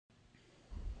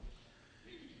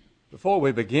Before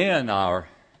we begin our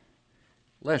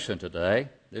lesson today,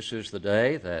 this is the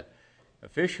day that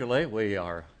officially we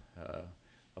are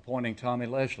appointing Tommy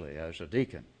Leslie as a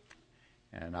deacon.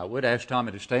 And I would ask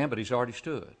Tommy to stand, but he's already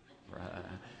stood.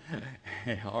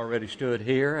 He already stood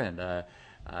here, and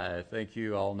I think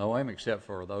you all know him, except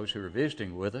for those who are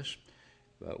visiting with us.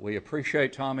 But we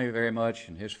appreciate Tommy very much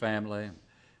and his family.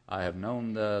 I have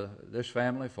known this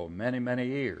family for many, many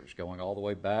years, going all the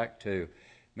way back to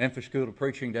Memphis School of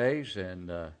Preaching days in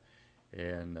the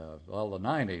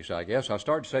 90s, I guess. I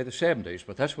started to say the 70s,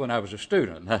 but that's when I was a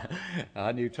student.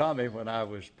 I knew Tommy when I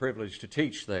was privileged to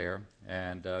teach there,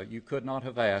 and you could not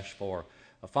have asked for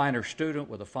a finer student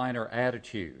with a finer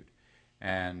attitude.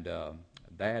 And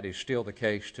that is still the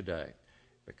case today,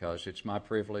 because it's my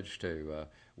privilege to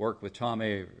work with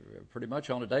Tommy pretty much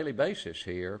on a daily basis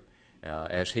here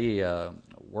as he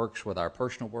works with our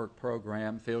personal work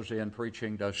program, fills in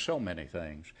preaching, does so many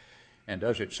things, and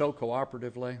does it so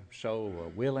cooperatively,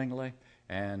 so willingly,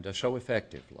 and so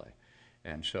effectively.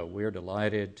 And so we're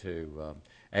delighted to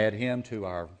add him to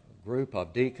our group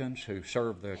of deacons who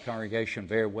serve the congregation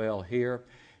very well here,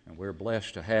 and we're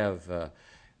blessed to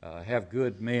have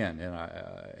good men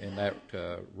in that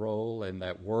role, in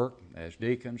that work, as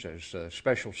deacons, as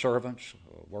special servants,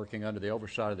 working under the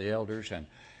oversight of the elders and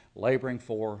laboring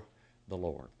for the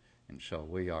Lord. And so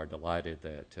we are delighted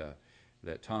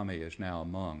that Tommy is now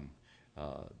among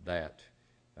that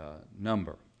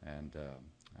number. And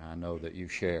I know that you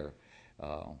share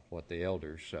what the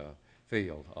elders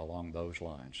feel along those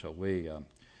lines. So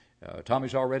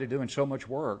Tommy's already doing so much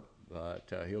work, but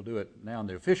he'll do it now in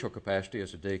the official capacity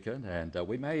as a deacon, and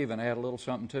we may even add a little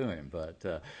something to him.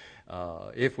 But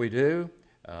if we do,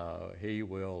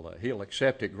 he'll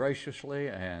accept it graciously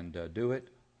and do it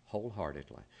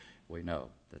wholeheartedly. We know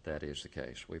that is the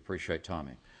case. We appreciate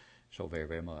Tommy so very,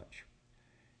 very much.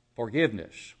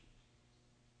 Forgiveness.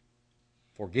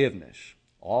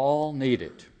 All need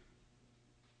it.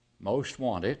 Most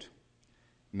want it.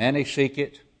 Many seek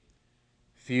it.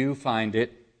 Few find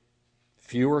it.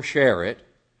 Fewer share it.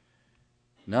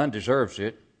 None deserves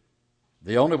it.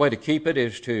 The only way to keep it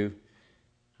is to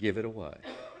give it away.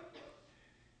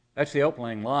 That's the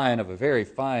opening line of a very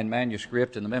fine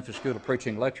manuscript in the Memphis School of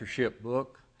Preaching lectureship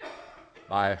book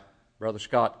by Brother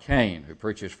Scott Kane, who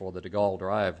preaches for the DeGaulle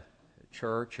Drive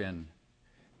Church in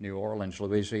New Orleans,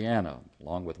 Louisiana,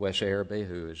 along with Wes Araby,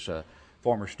 who is a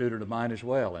former student of mine as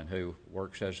well and who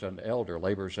works as an elder,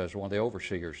 labors as one of the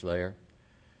overseers there.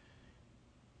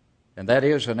 And that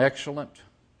is an excellent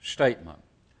statement.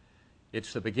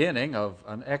 It's the beginning of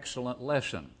an excellent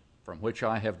lesson from which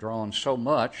I have drawn so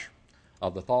much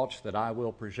of the thoughts that I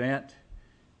will present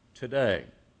today,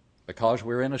 because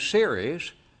we're in a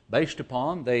series based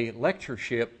upon the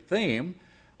lectureship theme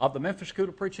of the Memphis School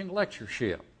of Preaching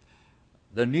lectureship,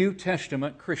 the New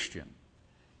Testament Christian.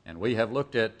 And we have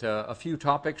looked at a few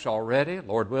topics already.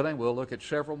 Lord willing, we'll look at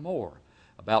several more.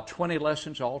 About 20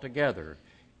 lessons altogether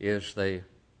is the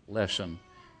lesson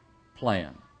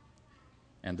plan.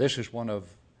 And this is one of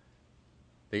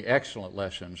the excellent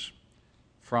lessons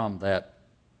from that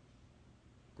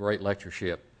great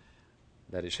lectureship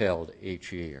that is held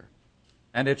each year.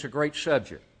 And it's a great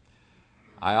subject.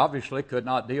 I obviously could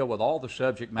not deal with all the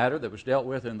subject matter that was dealt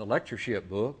with in the lectureship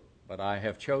book, but I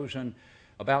have chosen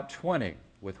about 20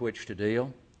 with which to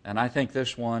deal, and I think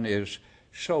this one is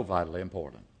so vitally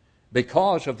important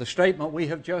because of the statement we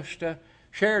have just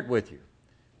shared with you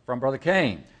from Brother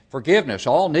Kane. Forgiveness,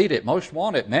 all need it, most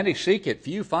want it, many seek it,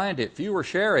 few find it, fewer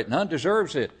share it, none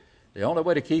deserves it. The only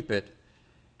way to keep it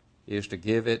is to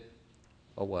give it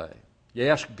away.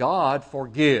 Yes, God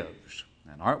forgives.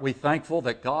 And aren't we thankful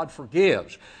that God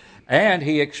forgives? And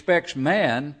He expects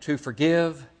man to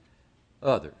forgive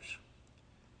others.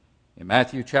 In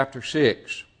Matthew chapter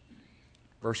 6,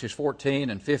 verses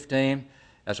 14 and 15,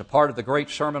 as a part of the great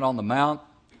Sermon on the Mount,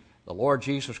 the Lord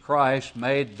Jesus Christ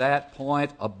made that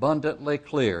point abundantly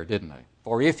clear, didn't He?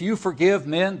 For if you forgive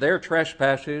men their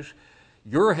trespasses,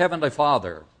 your heavenly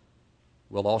Father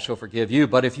will also forgive you.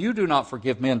 But if you do not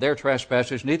forgive men their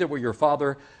trespasses, neither will your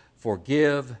Father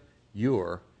forgive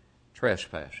your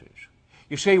trespasses.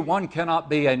 You see, one cannot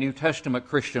be a New Testament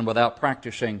Christian without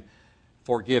practicing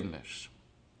forgiveness.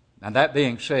 And that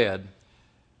being said,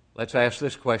 let's ask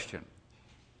this question.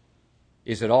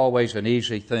 Is it always an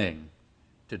easy thing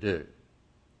to do?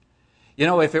 You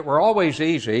know, if it were always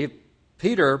easy,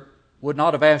 Peter would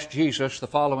not have asked Jesus the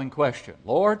following question.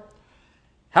 Lord,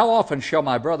 how often shall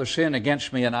my brother sin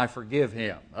against me and I forgive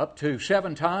him? Up to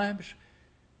 7 times?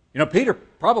 You know, Peter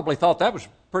probably thought that was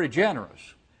pretty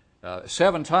generous.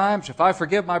 7 times, if I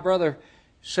forgive my brother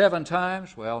 7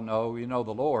 times? Well, no, you know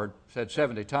the Lord said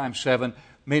 70 times 7,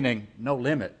 meaning no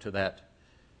limit to that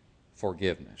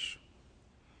forgiveness.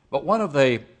 But one of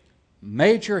the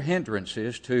major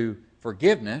hindrances to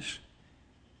forgiveness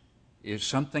is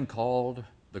something called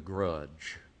the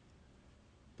grudge.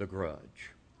 The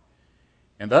grudge.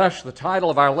 And thus the title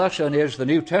of our lesson is The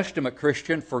New Testament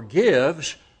Christian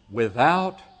Forgives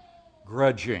Without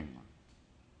Grudging.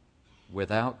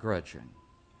 Without grudging.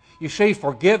 You see,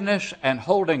 forgiveness and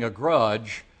holding a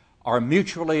grudge are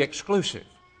mutually exclusive.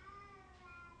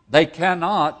 They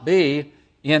cannot be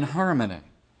in harmony.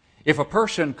 If a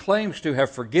person claims to have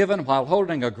forgiven while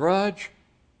holding a grudge,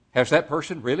 has that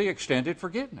person really extended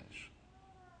forgiveness?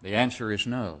 The answer is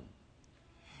no.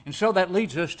 And so that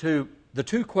leads us to the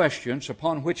 2 questions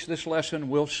upon which this lesson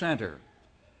will center.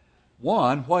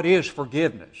 1, what is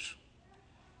forgiveness?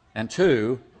 And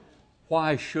 2,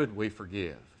 why should we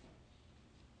forgive?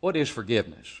 What is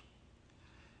forgiveness?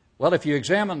 Well, if you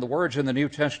examine the words in the New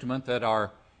Testament that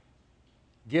are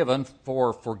given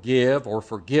for forgive or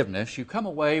forgiveness, you come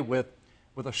away with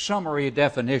a summary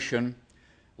definition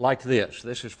like this.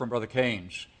 This is from Brother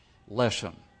Cain's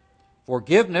lesson.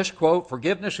 Forgiveness, quote,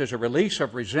 forgiveness is a release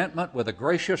of resentment with a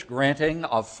gracious granting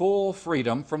of full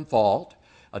freedom from fault,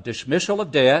 a dismissal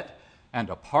of debt, and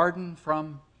a pardon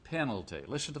from penalty.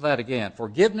 Listen to that again.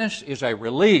 Forgiveness is a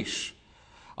release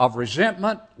of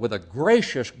resentment with a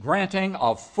gracious granting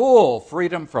of full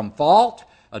freedom from fault,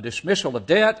 a dismissal of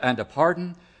debt, and a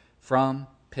pardon from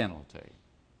penalty.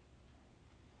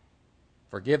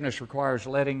 Forgiveness requires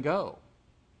letting go.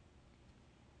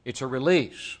 It's a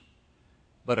release.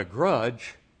 But a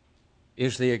grudge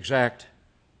is the exact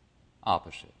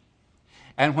opposite.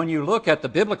 And when you look at the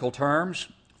biblical terms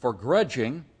for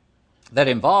grudging, that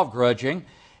involve grudging,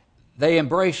 they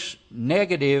embrace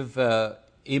negative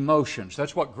emotions.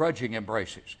 That's what grudging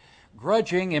embraces.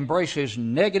 Grudging embraces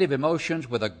negative emotions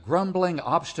with a grumbling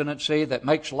obstinacy that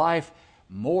makes life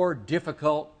more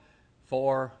difficult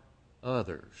for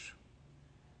others.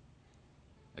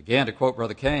 Again, to quote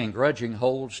Brother Cain, grudging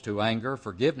holds to anger,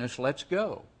 forgiveness lets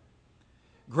go.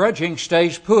 Grudging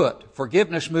stays put,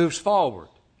 forgiveness moves forward.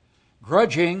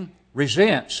 Grudging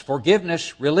resents,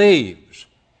 forgiveness relieves.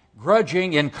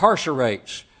 Grudging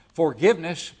incarcerates,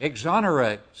 forgiveness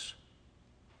exonerates.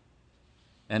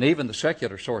 And even the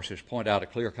secular sources point out a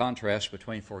clear contrast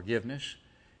between forgiveness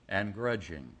and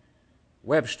grudging.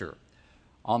 Webster,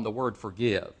 on the word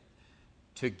forgive,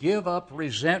 to give up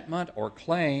resentment or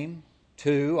claim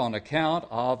to on account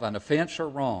of an offense or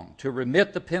wrong, to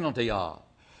remit the penalty of,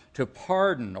 to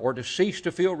pardon or to cease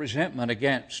to feel resentment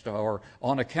against or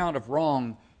on account of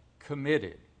wrong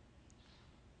committed.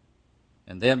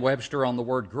 And then Webster on the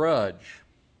word grudge,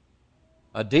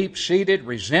 a deep-seated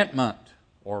resentment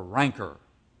or rancor.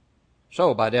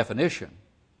 So, by definition,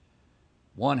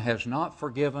 one has not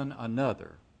forgiven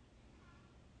another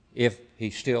if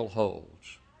he still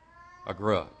holds a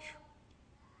grudge.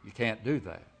 You can't do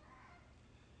that.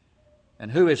 And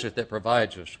who is it that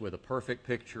provides us with a perfect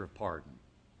picture of pardon?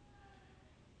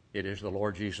 It is the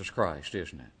Lord Jesus Christ,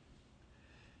 isn't it?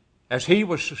 As He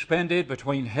was suspended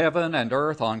between heaven and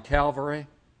earth on Calvary,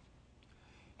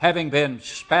 having been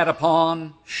spat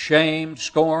upon, shamed,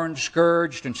 scorned,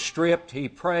 scourged, and stripped, He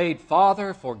prayed,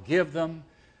 Father, forgive them,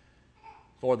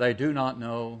 for they do not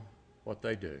know what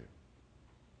they do.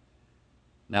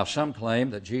 Now, some claim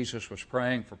that Jesus was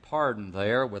praying for pardon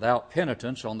there without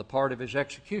penitence on the part of His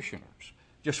executioners.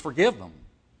 Just forgive them,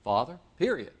 Father,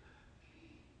 period.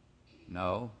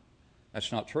 No,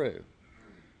 that's not true.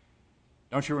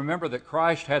 Don't you remember that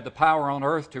Christ had the power on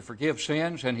earth to forgive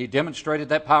sins, and He demonstrated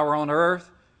that power on earth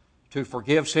to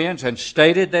forgive sins and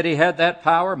stated that He had that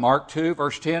power? Mark 2,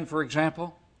 verse 10, for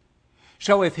example.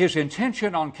 So if His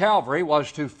intention on Calvary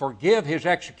was to forgive His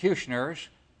executioners,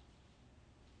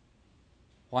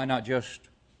 why not just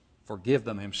forgive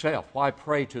them Himself? Why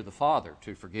pray to the Father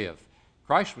to forgive?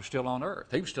 Christ was still on earth.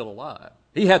 He was still alive.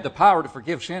 He had the power to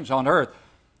forgive sins on earth.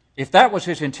 If that was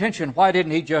His intention, why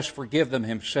didn't He just forgive them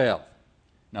Himself?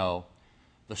 No.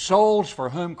 The souls for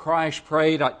whom Christ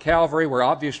prayed at Calvary were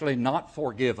obviously not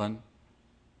forgiven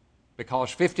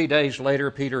because 50 days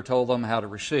later Peter told them how to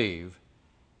receive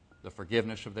the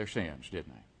forgiveness of their sins,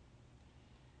 didn't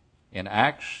he? In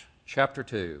Acts chapter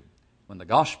 2, when the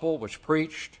gospel was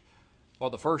preached for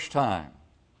the first time,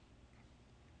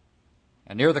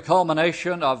 and near the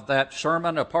culmination of that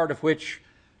sermon, a part of which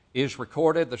is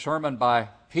recorded, the sermon by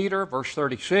Peter, verse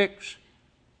 36,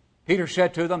 Peter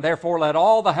said to them, Therefore let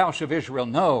all the house of Israel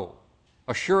know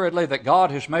assuredly that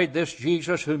God has made this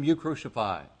Jesus whom you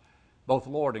crucified, both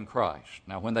Lord and Christ.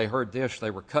 Now when they heard this,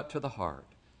 they were cut to the heart,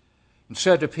 and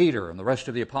said to Peter and the rest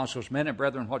of the apostles, Men and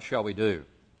brethren, what shall we do?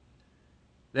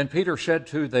 Then Peter said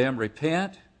to them,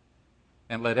 Repent,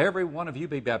 and let every one of you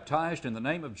be baptized in the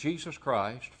name of Jesus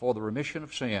Christ for the remission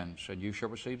of sins, and you shall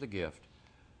receive the gift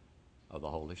of the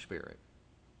Holy Spirit.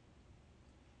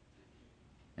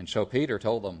 And so Peter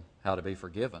told them how to be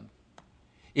forgiven.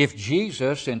 If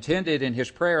Jesus intended in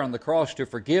his prayer on the cross to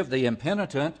forgive the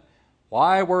impenitent,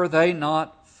 why were they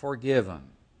not forgiven?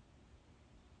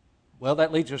 Well,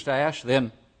 that leads us to ask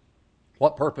then,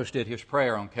 what purpose did his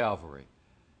prayer on Calvary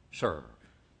serve?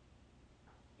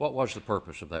 What was the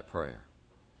purpose of that prayer?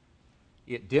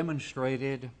 It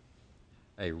demonstrated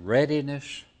a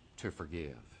readiness to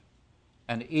forgive,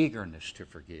 an eagerness to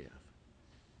forgive,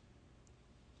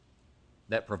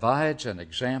 that provides an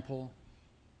example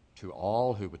to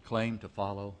all who would claim to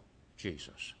follow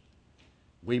Jesus.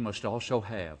 We must also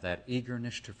have that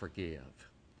eagerness to forgive,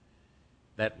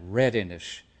 that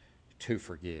readiness to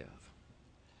forgive.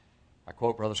 I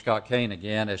quote Brother Scott Kane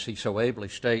again as he so ably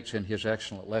states in his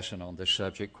excellent lesson on this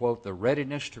subject, quote, the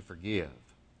readiness to forgive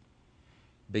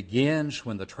begins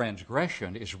when the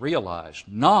transgression is realized,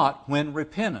 not when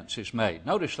repentance is made.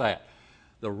 Notice that.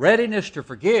 The readiness to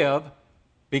forgive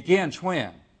begins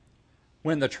when?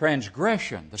 When the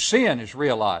transgression, the sin is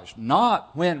realized,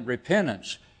 not when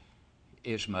repentance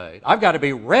is made. I've got to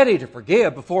be ready to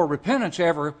forgive before repentance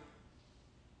ever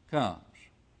comes.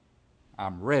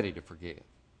 I'm ready to forgive.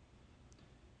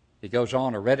 He goes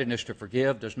on, a readiness to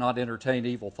forgive does not entertain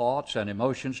evil thoughts and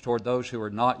emotions toward those who are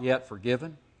not yet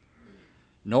forgiven,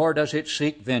 nor does it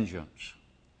seek vengeance.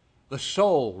 The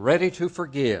soul ready to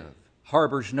forgive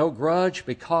harbors no grudge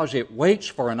because it waits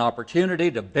for an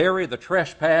opportunity to bury the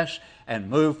trespass and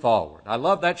move forward. I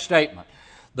love that statement.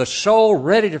 The soul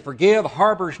ready to forgive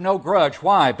harbors no grudge.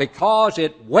 Why? Because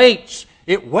it waits.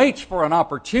 It waits for an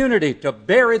opportunity to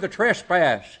bury the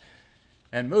trespass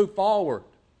and move forward.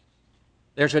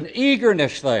 There's an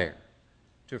eagerness there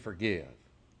to forgive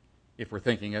if we're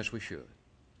thinking as we should.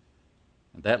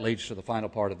 And that leads to the final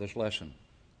part of this lesson.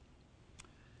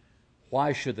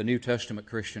 Why should the New Testament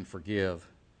Christian forgive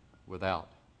without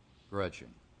grudging?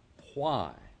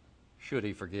 Why should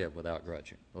he forgive without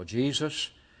grudging? Well, Jesus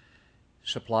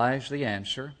supplies the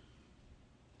answer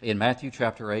in Matthew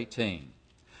chapter 18,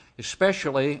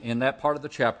 especially in that part of the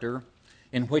chapter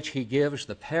in which he gives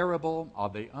the parable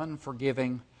of the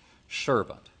unforgiving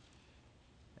servant,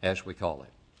 as we call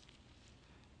it.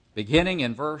 Beginning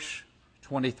in verse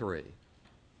 23.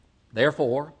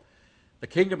 Therefore, the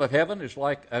kingdom of heaven is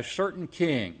like a certain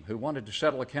king who wanted to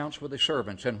settle accounts with his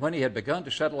servants. And when he had begun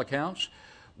to settle accounts,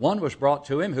 one was brought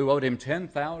to him who owed him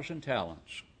 10,000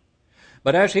 talents.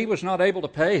 But as he was not able to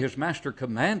pay, his master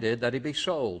commanded that he be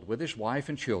sold with his wife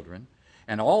and children,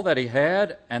 and all that he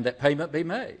had, and that payment be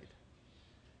made.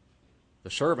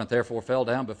 The servant therefore fell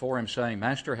down before him, saying,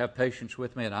 Master, have patience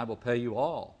with me, and I will pay you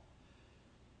all.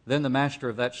 Then the master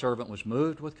of that servant was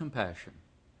moved with compassion,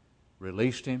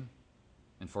 released him,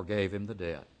 and forgave him the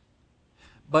debt.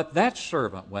 But that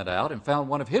servant went out and found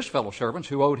one of his fellow servants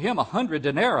who owed him 100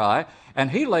 denarii,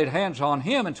 and he laid hands on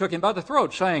him and took him by the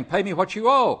throat, saying, Pay me what you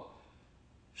owe.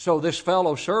 So this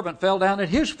fellow servant fell down at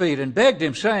his feet and begged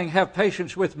him, saying, Have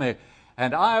patience with me,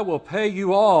 and I will pay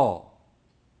you all.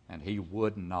 And he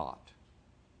would not,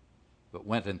 but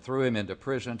went and threw him into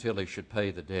prison till he should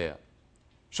pay the debt.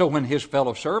 So when his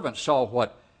fellow servants saw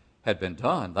what had been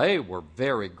done, they were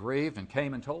very grieved and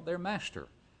came and told their master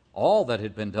all that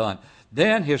had been done.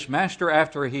 Then his master,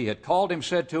 after he had called him,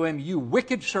 said to him, You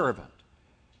wicked servant,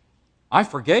 I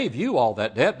forgave you all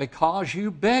that debt because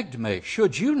you begged me.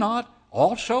 Should you not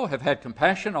also have had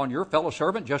compassion on your fellow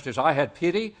servant, just as I had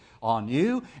pity on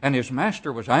you? And his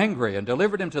master was angry and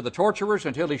delivered him to the torturers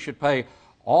until he should pay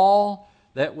all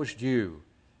that was due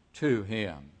to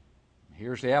him.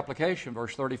 Here's the application,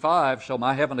 verse 35. So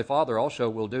my heavenly Father also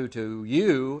will do to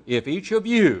you if each of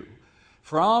you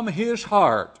from his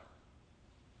heart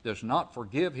does not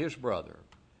forgive his brother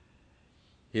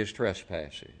his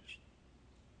trespasses.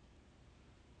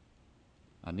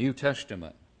 A New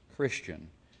Testament Christian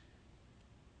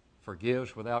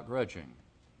forgives without grudging.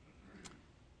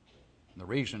 And the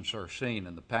reasons are seen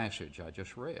in the passage I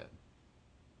just read.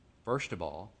 First of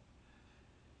all,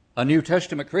 a New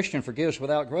Testament Christian forgives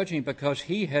without grudging because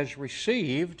he has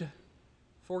received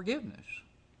forgiveness.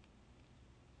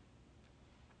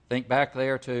 Think back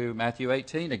there to Matthew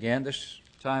 18 again, this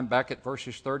time back at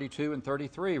verses 32 and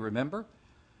 33, remember?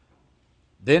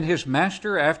 Then his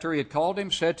master, after he had called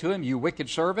him, said to him, You wicked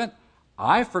servant,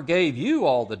 I forgave you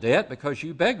all the debt because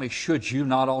you begged me. Should you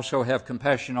not also have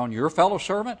compassion on your fellow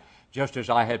servant, just as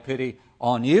I had pity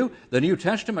on you? The New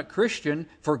Testament Christian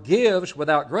forgives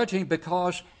without grudging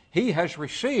because he has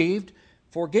received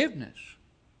forgiveness.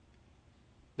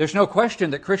 There's no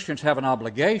question that Christians have an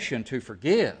obligation to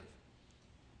forgive.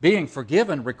 Being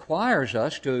forgiven requires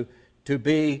us to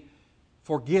be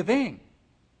forgiving.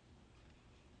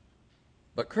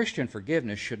 But Christian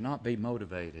forgiveness should not be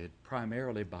motivated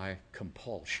primarily by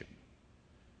compulsion,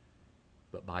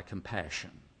 but by compassion.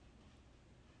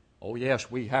 Oh yes,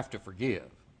 we have to forgive.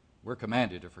 We're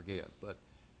commanded to forgive. But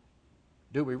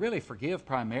do we really forgive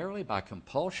primarily by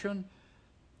compulsion,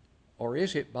 or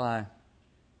is it by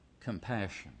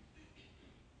compassion?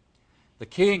 The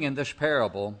king in this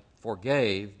parable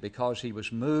forgave because he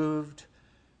was moved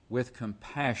with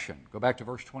compassion. Go back to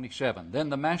verse 27. Then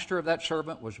the master of that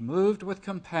servant was moved with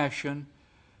compassion,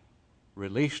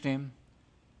 released him,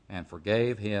 and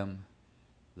forgave him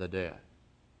the debt.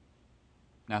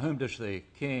 Now, whom does the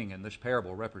king in this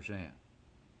parable represent?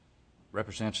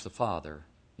 Represents the Father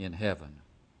in heaven,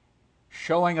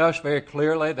 showing us very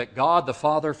clearly that God the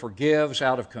Father forgives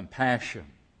out of compassion,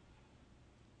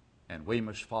 and we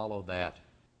must follow that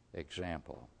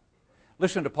example.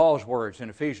 Listen to Paul's words in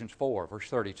Ephesians 4, verse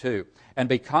 32. And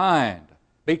be kind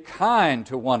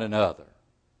to one another,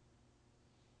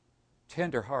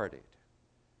 tender-hearted,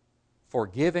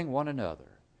 forgiving one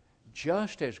another,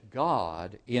 just as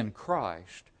God in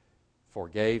Christ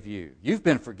forgave you. You've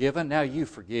been forgiven, now you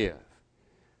forgive.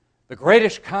 The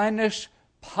greatest kindness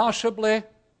possibly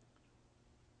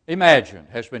imagined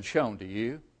has been shown to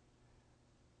you.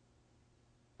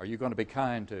 Are you going to be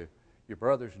kind to your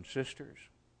brothers and sisters?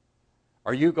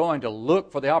 Are you going to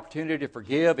look for the opportunity to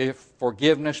forgive if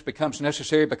forgiveness becomes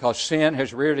necessary because sin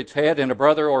has reared its head in a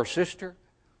brother or sister?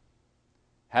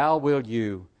 How will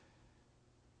you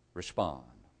respond?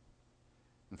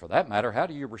 And for that matter, how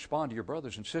do you respond to your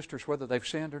brothers and sisters whether they've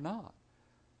sinned or not?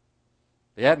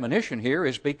 The admonition here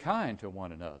is be kind to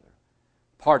one another.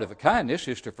 Part of the kindness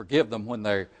is to forgive them when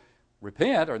they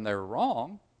repent or they're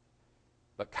wrong.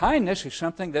 But kindness is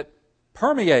something that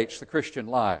permeates the Christian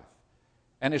life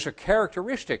and is a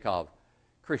characteristic of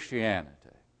Christianity.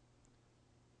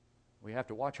 We have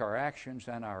to watch our actions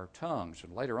and our tongues.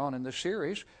 And later on in this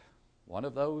series, one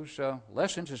of those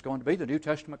lessons is going to be the New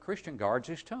Testament Christian guards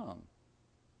his tongue.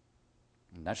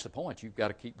 And that's the point. You've got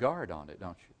to keep guard on it,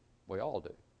 don't you? We all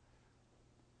do.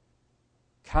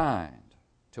 Kind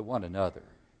to one another,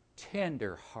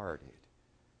 tender-hearted,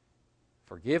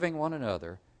 forgiving one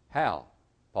another. How?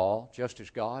 Paul, just as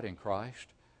God in Christ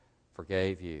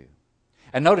forgave you.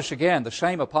 And notice again the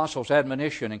same apostle's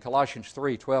admonition in Colossians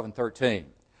 3, 12 and 13.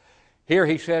 Here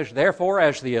he says, therefore,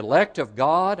 as the elect of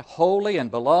God, holy and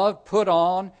beloved, put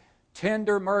on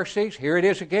tender mercies. Here it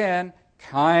is again,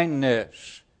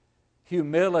 kindness,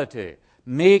 humility,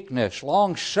 meekness,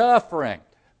 long-suffering,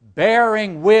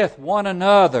 bearing with one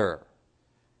another,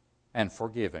 and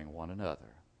forgiving one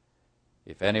another.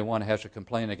 If anyone has a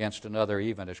complaint against another,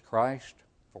 even as Christ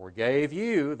forgave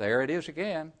you, there it is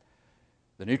again.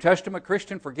 The New Testament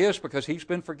Christian forgives because he's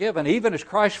been forgiven. Even as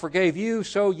Christ forgave you,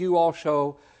 so you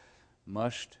also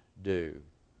must do.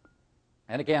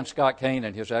 And again, Scott Kane,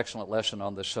 in his excellent lesson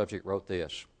on this subject, wrote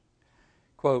this,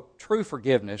 quote, true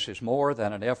forgiveness is more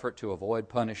than an effort to avoid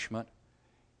punishment.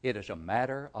 It is a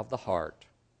matter of the heart.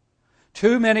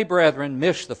 Too many brethren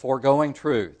miss the foregoing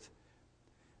truth.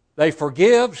 They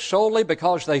forgive solely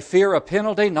because they fear a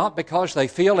penalty, not because they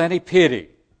feel any pity.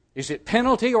 Is it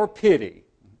penalty or pity?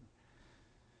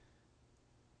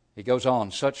 He goes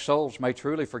on, such souls may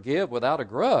truly forgive without a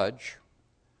grudge,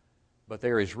 but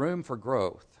there is room for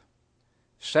growth.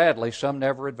 Sadly, some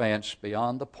never advance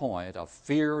beyond the point of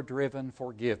fear-driven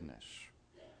forgiveness.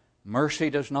 Mercy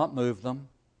does not move them.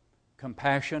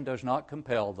 Compassion does not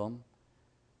compel them.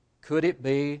 Could it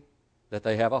be that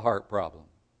they have a heart problem?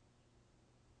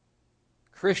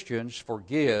 Christians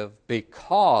forgive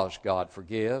because God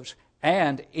forgives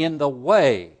and in the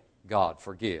way God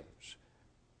forgives.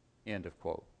 End of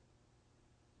quote.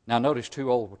 Now notice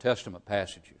two Old Testament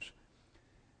passages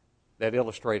that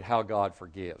illustrate how God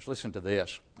forgives. Listen to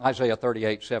this. Isaiah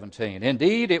 38:17.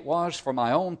 Indeed, it was for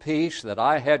my own peace that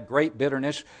I had great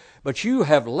bitterness, but you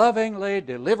have lovingly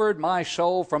delivered my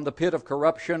soul from the pit of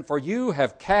corruption, for you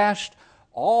have cast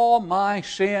all my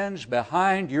sins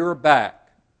behind your back.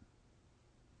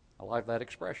 I like that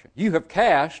expression. You have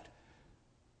cast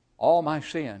all my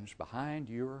sins behind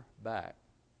your back.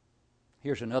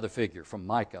 Here's another figure from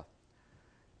Micah,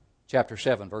 chapter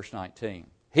 7, verse 19.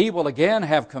 He will again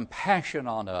have compassion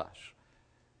on us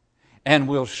and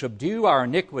will subdue our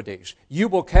iniquities. You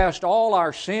will cast all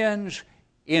our sins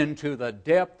into the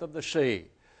depth of the sea.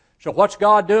 So what's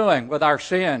God doing with our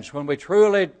sins when we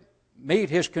truly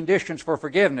meet His conditions for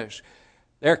forgiveness?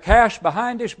 They're cast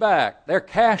behind His back. They're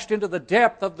cast into the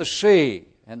depth of the sea.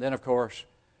 And then, of course,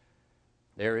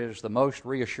 there is the most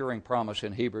reassuring promise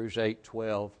in Hebrews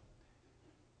 8:12,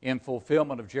 in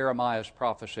fulfillment of Jeremiah's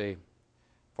prophecy,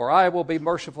 "For I will be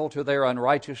merciful to their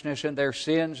unrighteousness, and their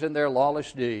sins and their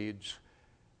lawless deeds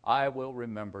I will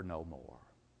remember no more."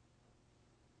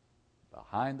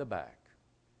 Behind the back,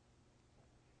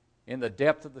 in the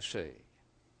depth of the sea,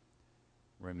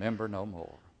 remember no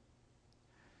more.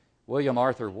 William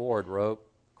Arthur Ward wrote,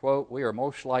 quote, "We are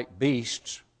most like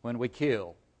beasts when we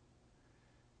kill.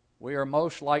 We are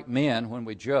most like men when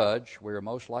we judge. We are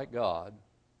most like God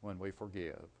when we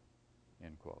forgive."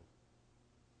 End quote.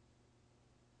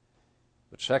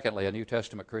 But secondly, a New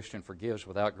Testament Christian forgives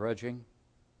without grudging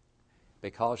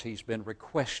because he's been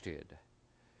requested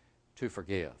to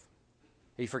forgive.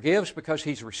 He forgives because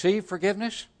he's received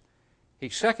forgiveness. He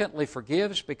secondly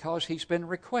forgives because he's been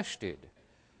requested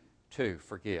to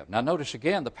forgive. Now notice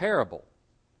again the parable.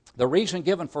 The reason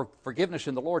given for forgiveness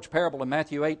in the Lord's parable in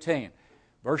Matthew 18,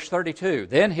 verse 32.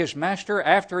 "Then his master,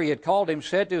 after he had called him,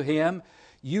 said to him,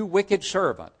 'You wicked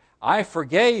servant, I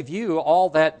forgave you all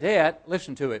that debt,'"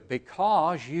 listen to it,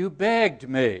 "because you begged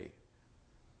me.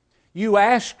 You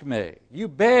asked me. You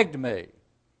begged me."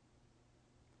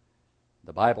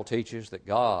 The Bible teaches that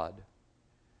God,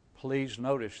 please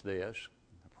notice this,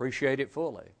 appreciate it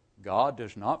fully, God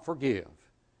does not forgive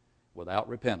without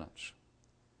repentance.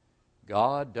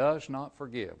 God does not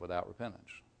forgive without repentance.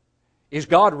 Is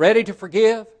God ready to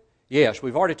forgive? Yes,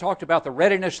 we've already talked about the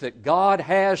readiness that God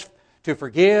has to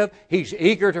forgive. He's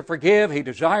eager to forgive. He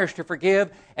desires to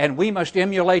forgive, and we must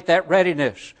emulate that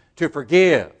readiness to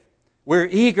forgive. We're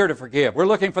eager to forgive. We're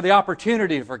looking for the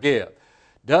opportunity to forgive.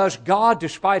 Does God,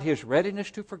 despite His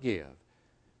readiness to forgive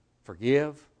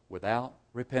without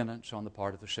repentance on the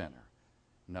part of the sinner?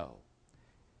 No,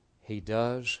 He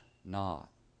does not.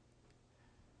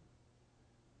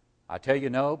 I tell you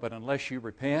no, but unless you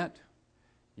repent,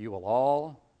 you will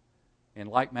all in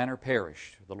like manner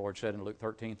perish, the Lord said in Luke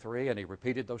 13:3, and He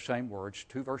repeated those same words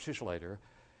 2 verses later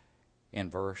in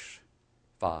verse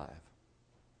 5.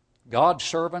 God's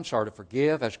servants are to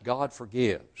forgive as God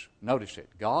forgives. Notice it.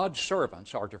 God's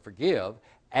servants are to forgive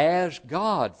as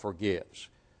God forgives.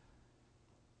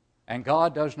 And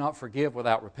God does not forgive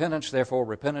without repentance. Therefore,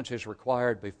 repentance is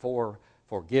required before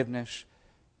forgiveness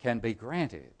can be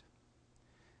granted.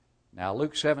 Now,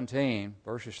 Luke 17,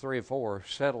 verses 3 and 4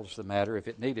 settles the matter if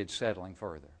it needed settling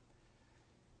further.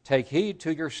 "Take heed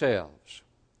to yourselves,"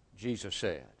 Jesus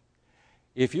said.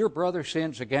 "If your brother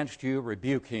sins against you,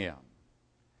 rebuke him.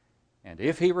 And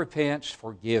if he repents,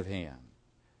 forgive him.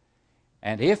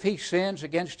 And if he sins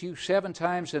against you 7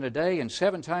 times in a day, and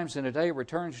 7 times in a day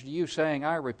returns to you saying,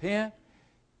 'I repent,'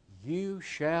 you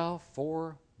shall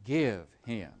forgive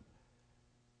him."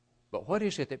 But what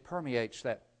is it that permeates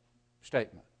that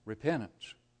statement?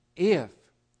 Repentance. If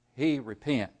he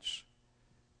repents.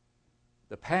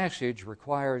 The passage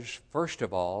requires, first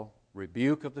of all,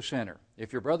 rebuke of the sinner.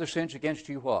 If your brother sins against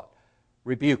you, what?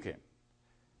 Rebuke him.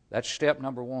 That's step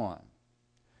number 1.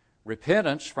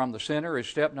 Repentance from the sinner is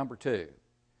step number 2.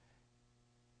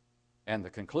 And the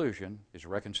conclusion is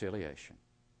reconciliation.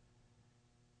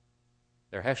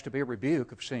 There has to be a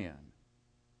rebuke of sin.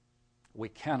 We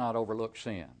cannot overlook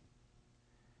sin.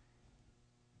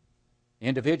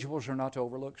 Individuals are not to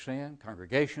overlook sin.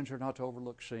 Congregations are not to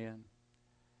overlook sin.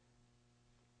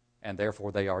 And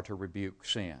therefore they are to rebuke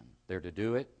sin. They're to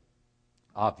do it,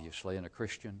 obviously, in a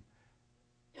Christian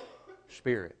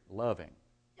spirit, loving.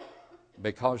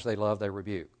 Because they love, they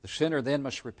rebuke. The sinner then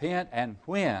must repent, and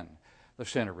when the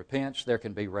sinner repents, there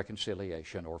can be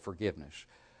reconciliation or forgiveness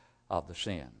of the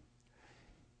sin.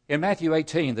 In Matthew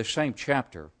 18, the same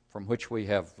chapter from which we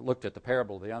have looked at the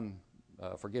parable of the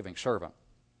unforgiving servant,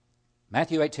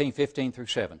 Matthew 18, 15 through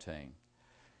 17,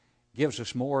 gives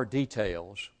us more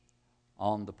details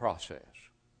on the process.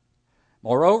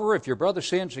 "Moreover, if your brother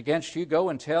sins against you, go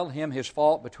and tell him his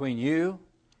fault between you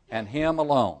and him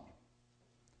alone."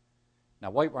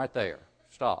 Now wait right there.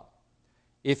 Stop.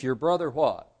 If your brother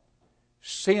what?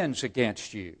 Sins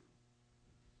against you,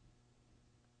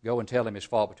 go and tell him his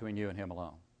fault between you and him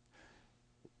alone.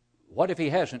 What if he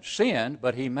hasn't sinned,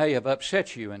 but he may have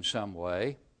upset you in some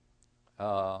way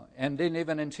and didn't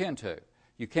even intend to?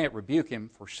 You can't rebuke him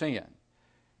for sin.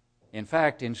 In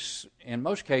fact, in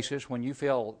most cases, when you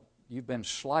feel you've been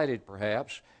slighted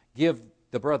perhaps, give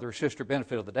the brother or sister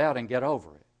benefit of the doubt and get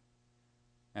over it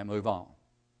and move on.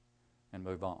 And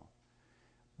move on.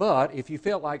 But if you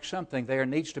feel like something there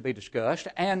needs to be discussed,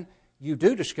 and you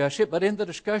do discuss it, but in the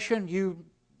discussion you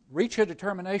reach a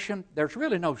determination there's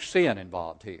really no sin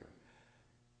involved here,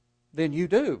 then you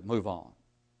do move on.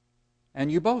 And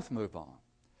you both move on.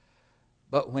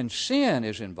 But when sin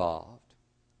is involved,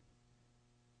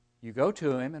 you go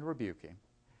to him and rebuke him.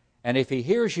 And if he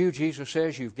hears you, Jesus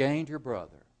says, you've gained your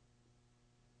brother.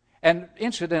 And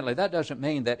incidentally, that doesn't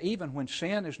mean that even when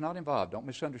sin is not involved, don't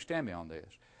misunderstand me on this,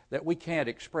 that we can't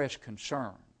express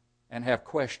concern and have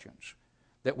questions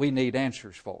that we need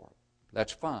answers for.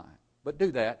 That's fine. But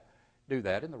do that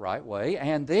in the right way,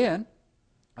 and then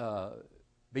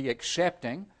be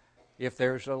accepting if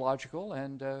there's a logical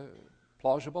and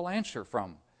plausible answer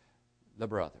from the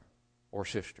brother or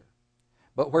sister.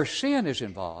 But where sin is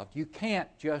involved, you can't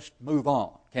just move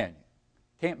on, can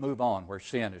you? Can't move on where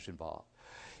sin is involved.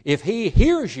 If he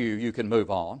hears you, you can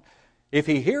move on. If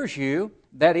he hears you,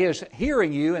 that is,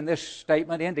 hearing you in this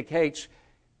statement indicates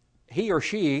he or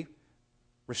she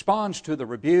responds to the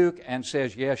rebuke and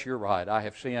says, yes, you're right, I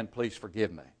have sinned, please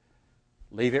forgive me.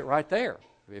 Leave it right there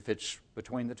if it's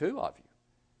between the two of you.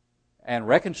 And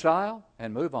reconcile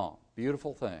and move on.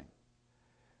 Beautiful thing.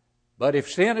 But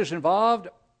if sin is involved,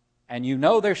 and you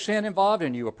know there's sin involved,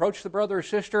 and you approach the brother or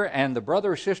sister, and the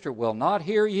brother or sister will not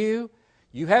hear you,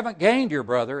 you haven't gained your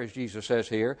brother, as Jesus says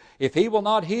here. If he will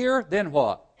not hear, then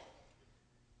what?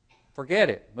 Forget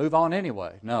it. Move on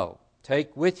anyway. No.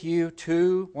 Take with you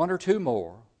one or two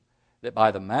more, that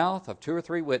by the mouth of 2 or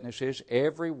 3 witnesses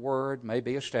every word may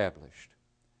be established.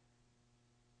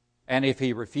 And if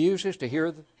he refuses to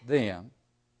hear them,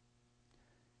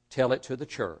 tell it to the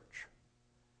church.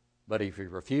 But if he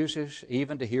refuses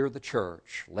even to hear the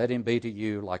church, let him be to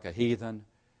you like a heathen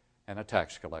and a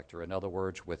tax collector. In other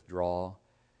words, withdraw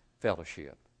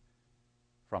fellowship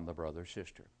from the brother or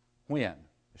sister. When?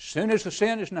 As soon as the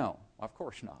sin is known? Of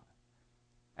course not.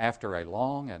 After a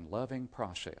long and loving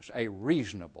process, a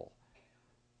reasonable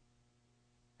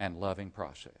and loving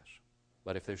process.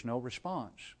 But if there's no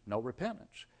response, no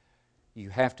repentance, you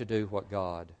have to do what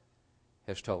God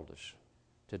has told us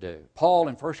to do. Paul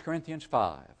in 1 Corinthians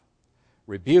 5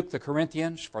 rebuked the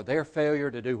Corinthians for their failure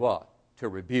to do what? To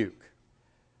rebuke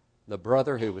the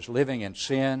brother who was living in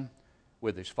sin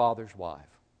with his father's wife.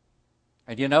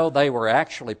 And you know, they were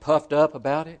actually puffed up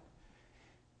about it.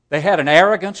 They had an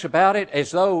arrogance about it,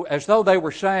 as though they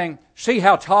were saying, see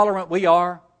how tolerant we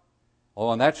are?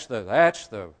 Oh, and that's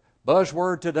the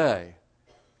buzzword today,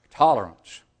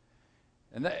 tolerance.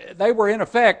 And they were in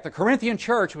effect, the Corinthian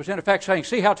church was in effect saying,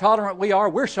 see how tolerant we are?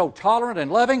 We're so tolerant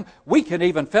and loving, we can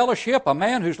even fellowship a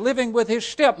man who's living with his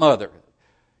stepmother.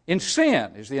 In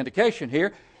sin is the indication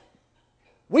here.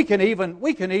 We can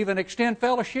even extend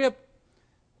fellowship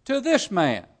to this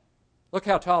man. Look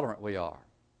how tolerant we are.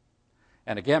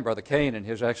 And again, Brother Kane in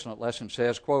his excellent lesson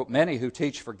says, quote, many who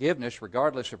teach forgiveness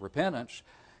regardless of repentance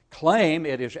claim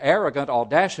it is arrogant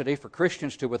audacity for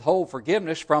Christians to withhold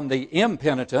forgiveness from the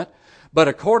impenitent, but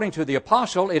according to the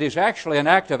apostle, it is actually an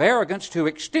act of arrogance to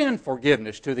extend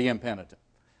forgiveness to the impenitent.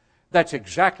 That's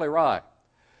exactly right.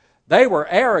 They were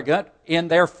arrogant in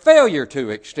their failure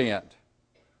to extend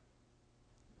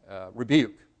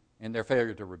rebuke, in their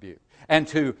failure to rebuke, and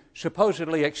to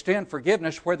supposedly extend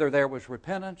forgiveness whether there was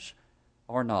repentance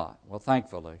or not. Well,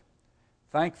 thankfully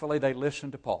they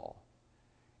listened to Paul.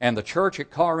 And the church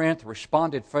at Corinth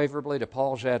responded favorably to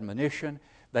Paul's admonition.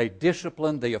 They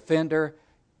disciplined the offender,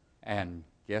 and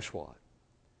guess what?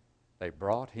 They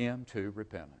brought him to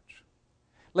repentance.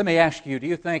 Let me ask you, do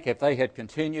you think if they had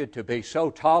continued to be so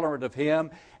tolerant of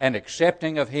him and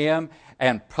accepting of him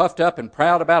and puffed up and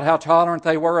proud about how tolerant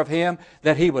they were of him,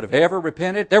 that he would have ever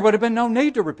repented? There would have been no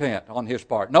need to repent on his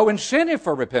part, no incentive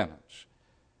for repentance.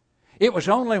 It was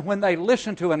only when they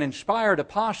listened to an inspired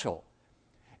apostle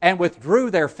and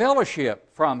withdrew their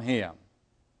fellowship from him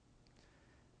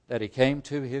that he came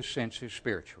to his senses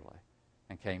spiritually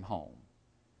and came home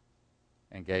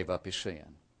and gave up his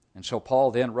sin. And so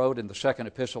Paul then wrote in the second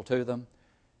epistle to them,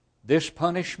 this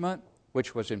punishment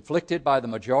which was inflicted by the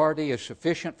majority is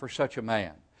sufficient for such a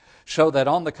man, so that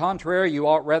on the contrary you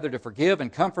ought rather to forgive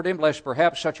and comfort him, lest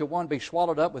perhaps such a one be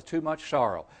swallowed up with too much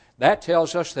sorrow. That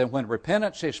tells us that when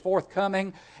repentance is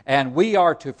forthcoming and we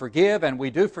are to forgive, and we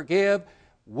do forgive,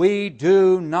 we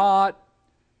do not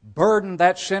burden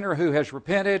that sinner who has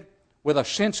repented with a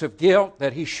sense of guilt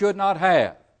that he should not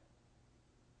have.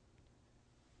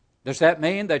 Does that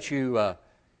mean that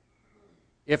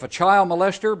if a child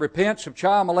molester repents of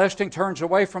child molesting, turns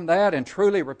away from that and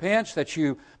truly repents, that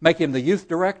you make him the youth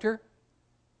director?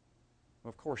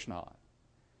 Of course not.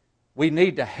 We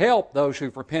need to help those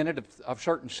who've repented of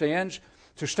certain sins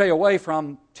to stay away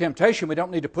from temptation. We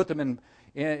don't need to put them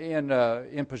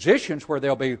in positions where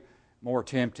they'll be more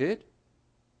tempted.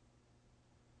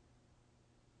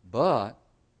 But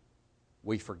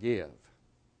we forgive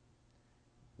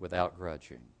without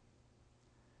grudging.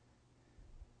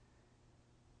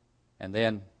 And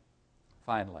then,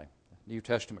 finally, the New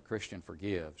Testament Christian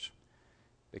forgives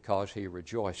because he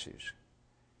rejoices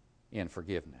in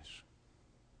forgiveness.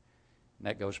 And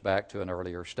that goes back to an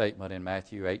earlier statement in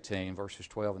Matthew 18, verses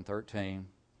 12 and 13.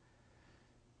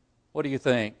 What do you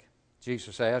think?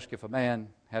 Jesus asked, if a man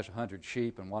has 100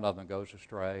 sheep and one of them goes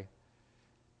astray,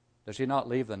 does he not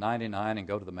leave the 99 and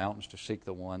go to the mountains to seek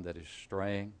the one that is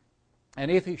straying? And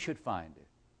if he should find it,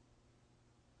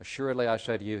 assuredly I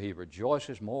say to you, he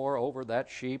rejoices more over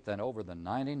that sheep than over the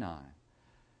 99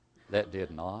 that did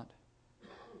not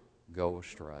go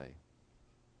astray.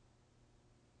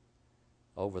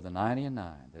 Over the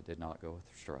 99 that did not go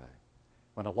astray.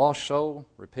 When a lost soul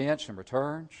repents and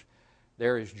returns,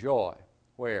 there is joy.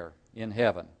 Where? In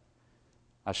heaven.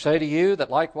 I say to you that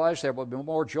likewise there will be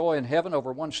more joy in heaven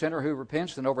over one sinner who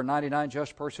repents than over 99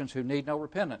 just persons who need no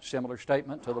repentance. Similar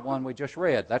statement to the one we just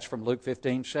read. That's from Luke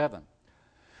 15:7.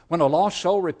 When a lost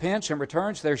soul repents and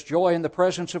returns, there's joy in the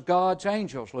presence of God's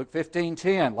angels. Luke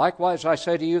 15:10. Likewise, I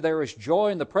say to you, there is joy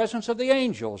in the presence of the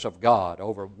angels of God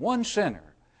over one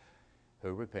sinner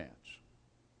who repents.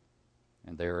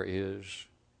 And there is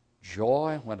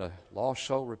joy when a lost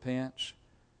soul repents,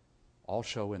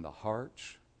 also in the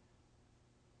hearts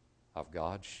of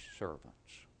God's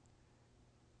servants,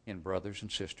 in brothers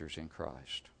and sisters in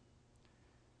Christ.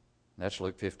 And that's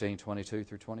Luke 15:22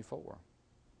 through 24.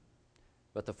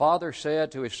 But the father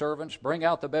said to his servants, bring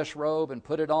out the best robe and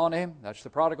put it on him. That's the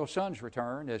prodigal son's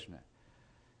return, isn't it?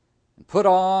 And put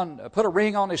a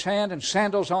ring on his hand and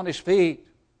sandals on his feet.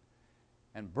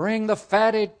 And bring the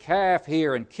fatted calf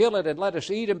here and kill it and let us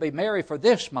eat and be merry. For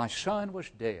this my son was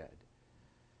dead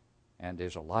and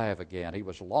is alive again. He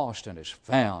was lost and is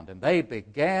found. And they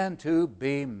began to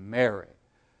be merry.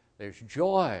 There's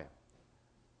joy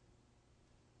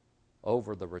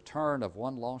over the return of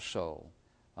one lost soul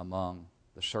among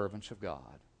the servants of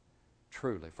God,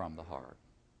 truly from the heart.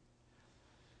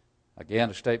 Again,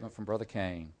 a statement from Brother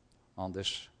Kane on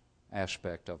this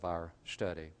aspect of our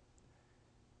study.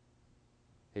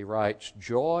 He writes,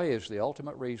 joy is the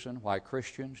ultimate reason why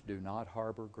Christians do not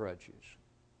harbor grudges.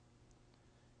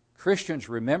 Christians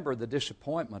remember the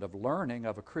disappointment of learning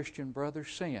of a Christian brother's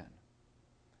sin.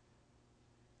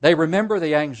 They remember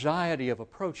the anxiety of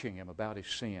approaching him about his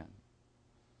sin.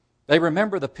 They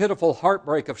remember the pitiful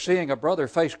heartbreak of seeing a brother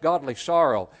face godly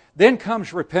sorrow. Then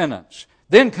comes repentance.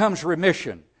 Then comes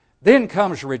remission. Then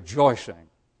comes rejoicing.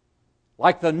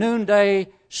 Like the noonday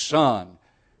sun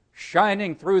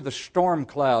shining through the storm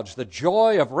clouds, the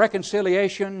joy of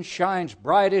reconciliation shines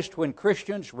brightest when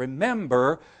Christians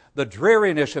remember the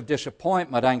dreariness of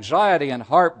disappointment, anxiety, and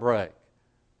heartbreak.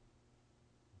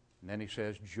 And then he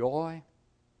says, joy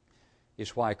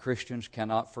is why Christians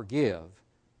cannot forgive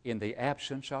in the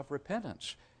absence of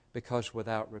repentance, because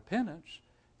without repentance,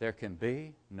 there can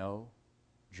be no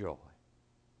joy.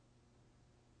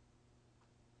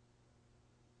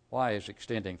 Why is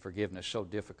extending forgiveness so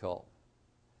difficult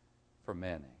for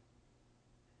many?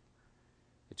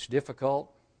 It's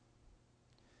difficult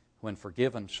when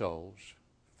forgiven souls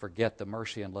forget the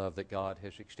mercy and love that God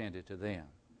has extended to them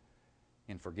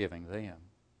in forgiving them.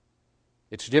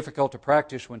 It's difficult to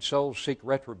practice when souls seek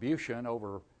retribution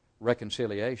over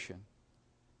reconciliation.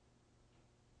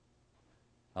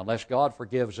 Unless God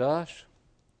forgives us,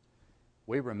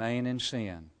 we remain in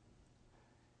sin.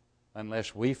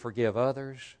 Unless we forgive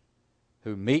others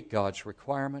who meet God's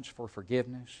requirements for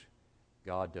forgiveness,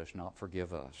 God does not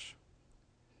forgive us.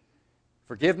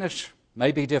 Forgiveness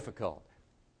may be difficult,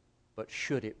 but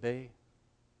should it be?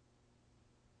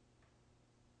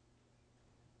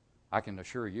 I can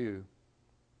assure you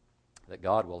that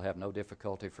God will have no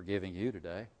difficulty forgiving you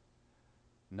today.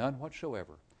 None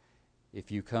whatsoever, if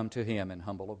you come to Him in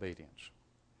humble obedience.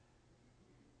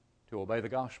 To obey the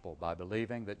gospel by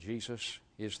believing that Jesus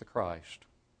is the Christ,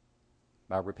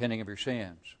 by repenting of your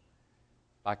sins,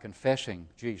 by confessing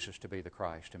Jesus to be the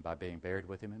Christ, and by being buried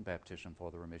with Him in baptism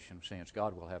for the remission of sins.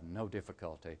 God will have no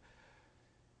difficulty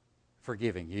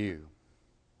forgiving you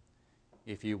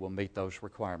if you will meet those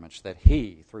requirements that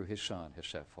He, through His Son, has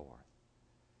set forth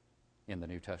in the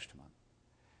New Testament.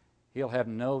 He'll have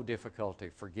no difficulty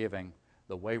forgiving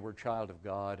the wayward child of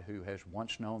God who has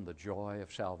once known the joy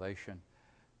of salvation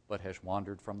but has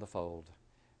wandered from the fold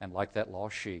and, like that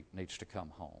lost sheep, needs to come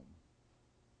home.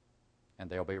 And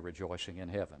they'll be rejoicing in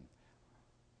heaven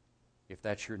if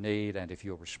that's your need and if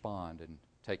you'll respond and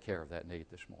take care of that need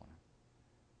this morning.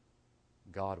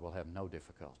 God will have no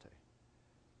difficulty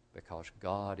because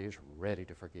God is ready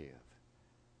to forgive.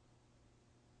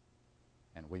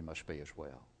 And we must be as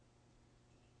well.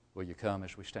 Will you come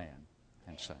as we stand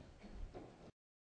and sing?